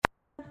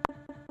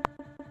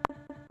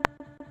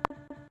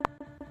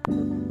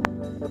An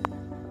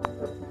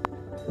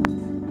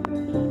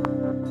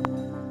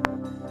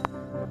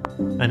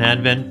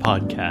Advent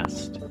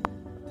Podcast.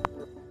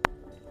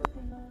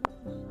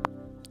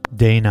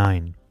 Day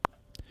 9.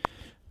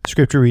 The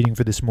scripture reading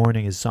for this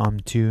morning is Psalm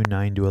 2,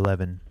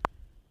 9-11.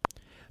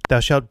 Thou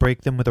shalt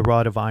break them with a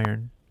rod of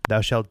iron,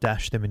 thou shalt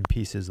dash them in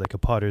pieces like a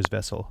potter's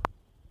vessel.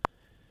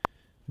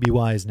 Be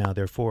wise now,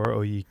 therefore,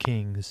 O ye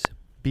kings,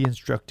 be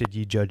instructed,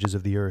 ye judges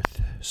of the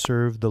earth,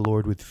 serve the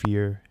Lord with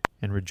fear,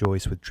 and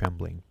rejoice with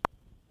trembling.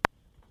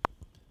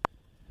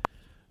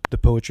 The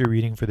poetry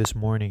reading for this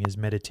morning is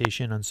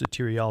Meditation on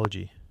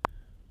Soteriology.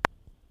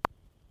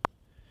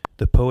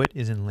 The poet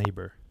is in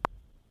labor.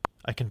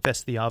 I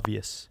confess the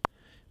obvious,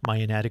 my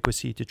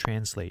inadequacy to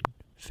translate,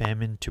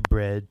 famine to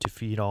bread to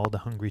feed all the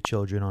hungry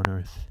children on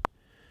earth.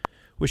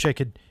 Wish I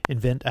could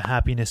invent a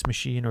happiness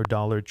machine or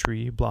dollar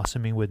tree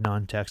blossoming with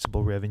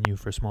non-taxable revenue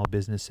for small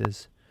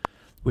businesses.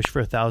 Wish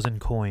for 1,000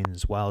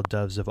 coins, wild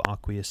doves of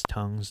aqueous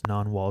tongues,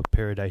 non-walled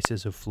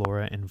paradises of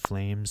flora and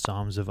flame,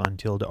 psalms of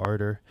untilled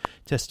ardor,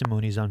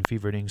 testimonies on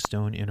fevered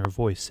inkstone. Inner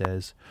voice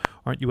says,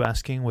 aren't you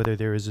asking whether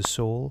there is a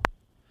soul,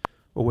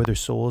 or whether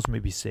souls may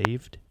be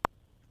saved?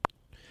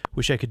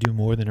 Wish I could do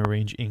more than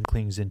arrange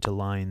inklings into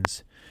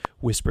lines,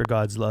 whisper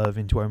God's love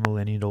into our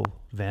millennial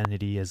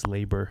vanity as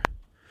labor.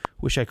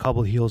 Wish I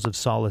cobbled heels of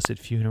solace at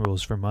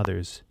funerals for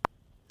mothers.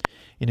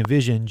 In a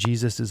vision,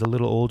 Jesus is a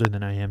little older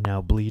than I am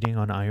now, bleeding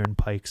on iron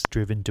pikes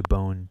driven to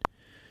bone.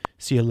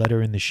 See a letter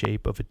in the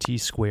shape of a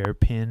T-square,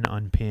 pin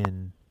on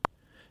pin.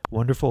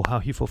 Wonderful how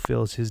he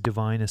fulfills his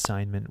divine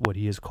assignment, what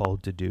he is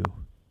called to do.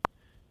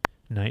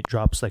 Night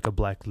drops like a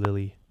black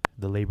lily.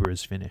 The labor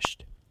is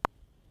finished.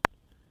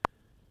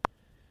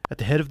 At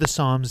the head of the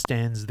psalm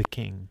stands the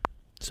king.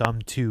 Psalm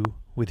 2,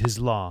 with his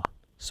law.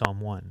 Psalm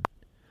 1.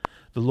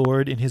 The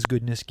Lord in his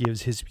goodness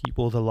gives his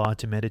people the law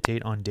to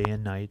meditate on day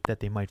and night,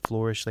 that they might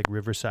flourish like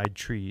riverside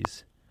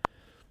trees.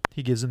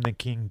 He gives them the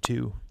king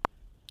too.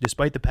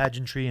 Despite the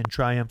pageantry and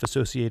triumph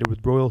associated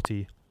with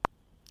royalty,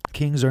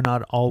 kings are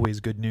not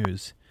always good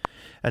news.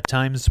 At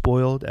times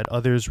spoiled, at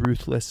others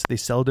ruthless, they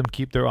seldom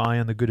keep their eye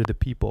on the good of the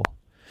people.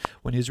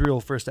 When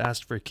Israel first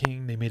asked for a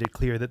king, they made it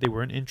clear that they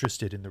weren't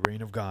interested in the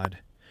reign of God.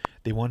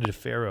 They wanted a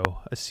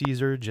pharaoh, a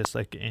Caesar, just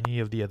like any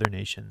of the other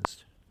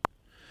nations.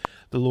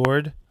 The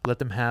Lord, let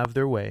them have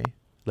their way.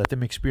 Let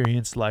them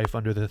experience life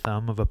under the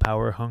thumb of a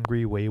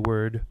power-hungry,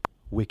 wayward,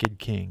 wicked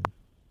king.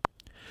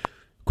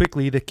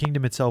 Quickly, the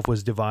kingdom itself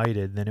was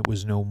divided, then it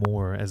was no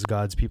more, as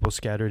God's people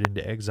scattered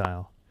into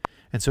exile.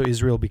 And so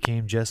Israel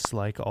became just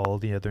like all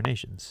the other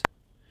nations.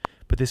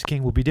 But this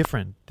king will be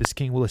different. This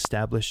king will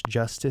establish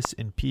justice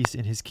and peace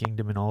in his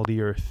kingdom in all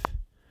the earth.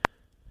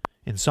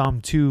 In Psalm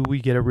 2,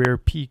 we get a rare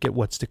peek at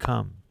what's to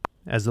come.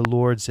 As the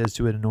Lord says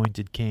to an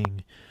anointed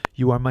king,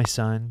 you are my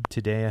son,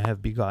 today I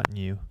have begotten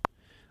you.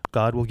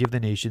 God will give the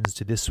nations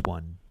to this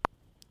one.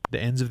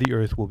 The ends of the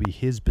earth will be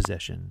his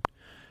possession.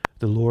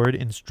 The Lord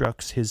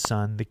instructs his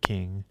son, the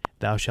king,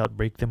 thou shalt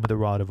break them with a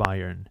rod of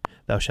iron.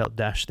 Thou shalt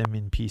dash them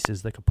in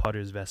pieces like a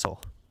potter's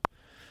vessel.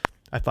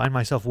 I find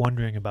myself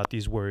wondering about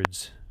these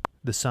words.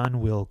 The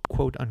son will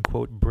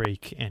quote-unquote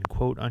break and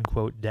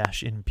quote-unquote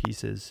dash in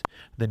pieces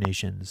the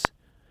nations.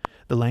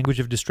 The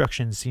language of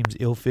destruction seems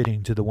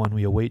ill-fitting to the one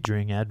we await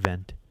during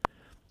Advent.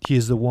 He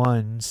is the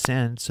one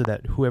sent so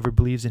that whoever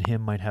believes in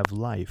him might have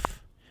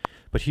life.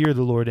 But here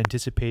the Lord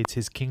anticipates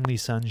his kingly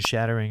son's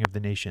shattering of the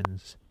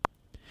nations.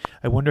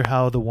 I wonder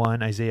how the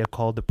one Isaiah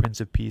called the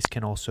Prince of Peace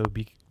can also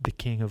be the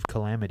king of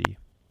calamity.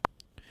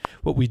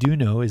 What we do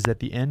know is that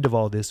the end of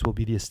all this will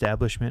be the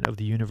establishment of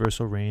the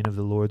universal reign of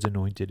the Lord's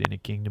anointed in a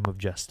kingdom of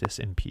justice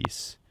and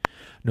peace.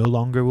 No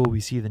longer will we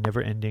see the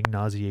never-ending,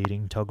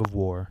 nauseating tug of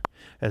war,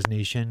 as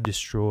nation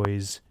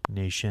destroys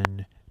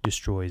nation,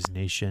 destroys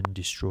nation,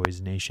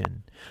 destroys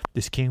nation.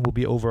 This king will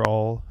be over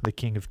all, the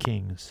King of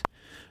Kings.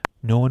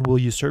 No one will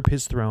usurp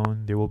his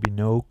throne. There will be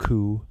no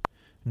coup.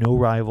 No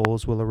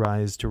rivals will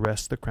arise to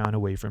wrest the crown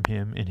away from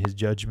him, and his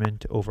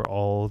judgment over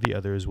all the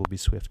others will be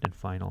swift and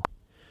final.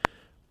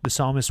 The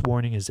psalmist's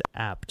warning is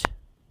apt.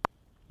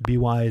 Be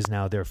wise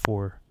now,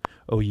 therefore,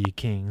 O ye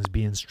kings,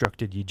 be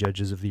instructed, ye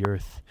judges of the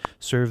earth.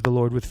 Serve the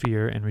Lord with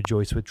fear and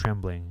rejoice with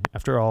trembling.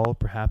 After all,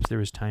 perhaps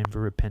there is time for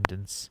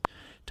repentance,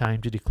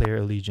 time to declare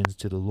allegiance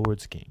to the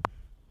Lord's King.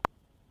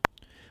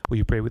 Will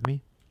you pray with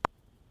me?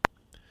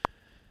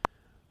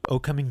 O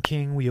coming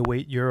King, we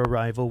await your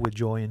arrival with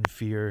joy and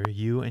fear.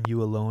 You and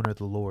you alone are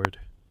the Lord.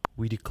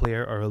 We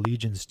declare our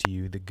allegiance to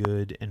you, the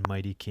good and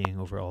mighty King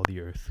over all the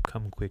earth.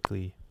 Come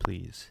quickly,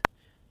 please.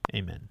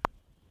 Amen.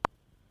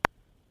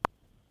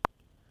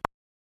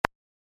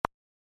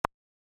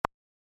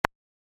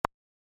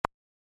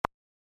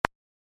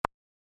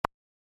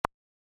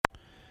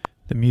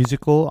 The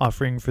musical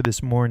offering for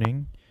this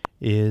morning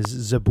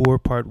is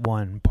Zabur Part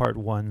 1. Part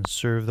 1,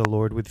 Serve the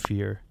Lord with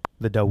Fear,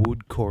 the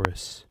Dawood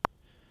Chorus,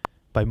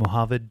 by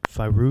Mohammad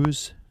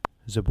Fairouz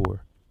Zabur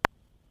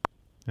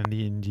and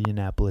the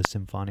Indianapolis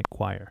Symphonic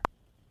Choir.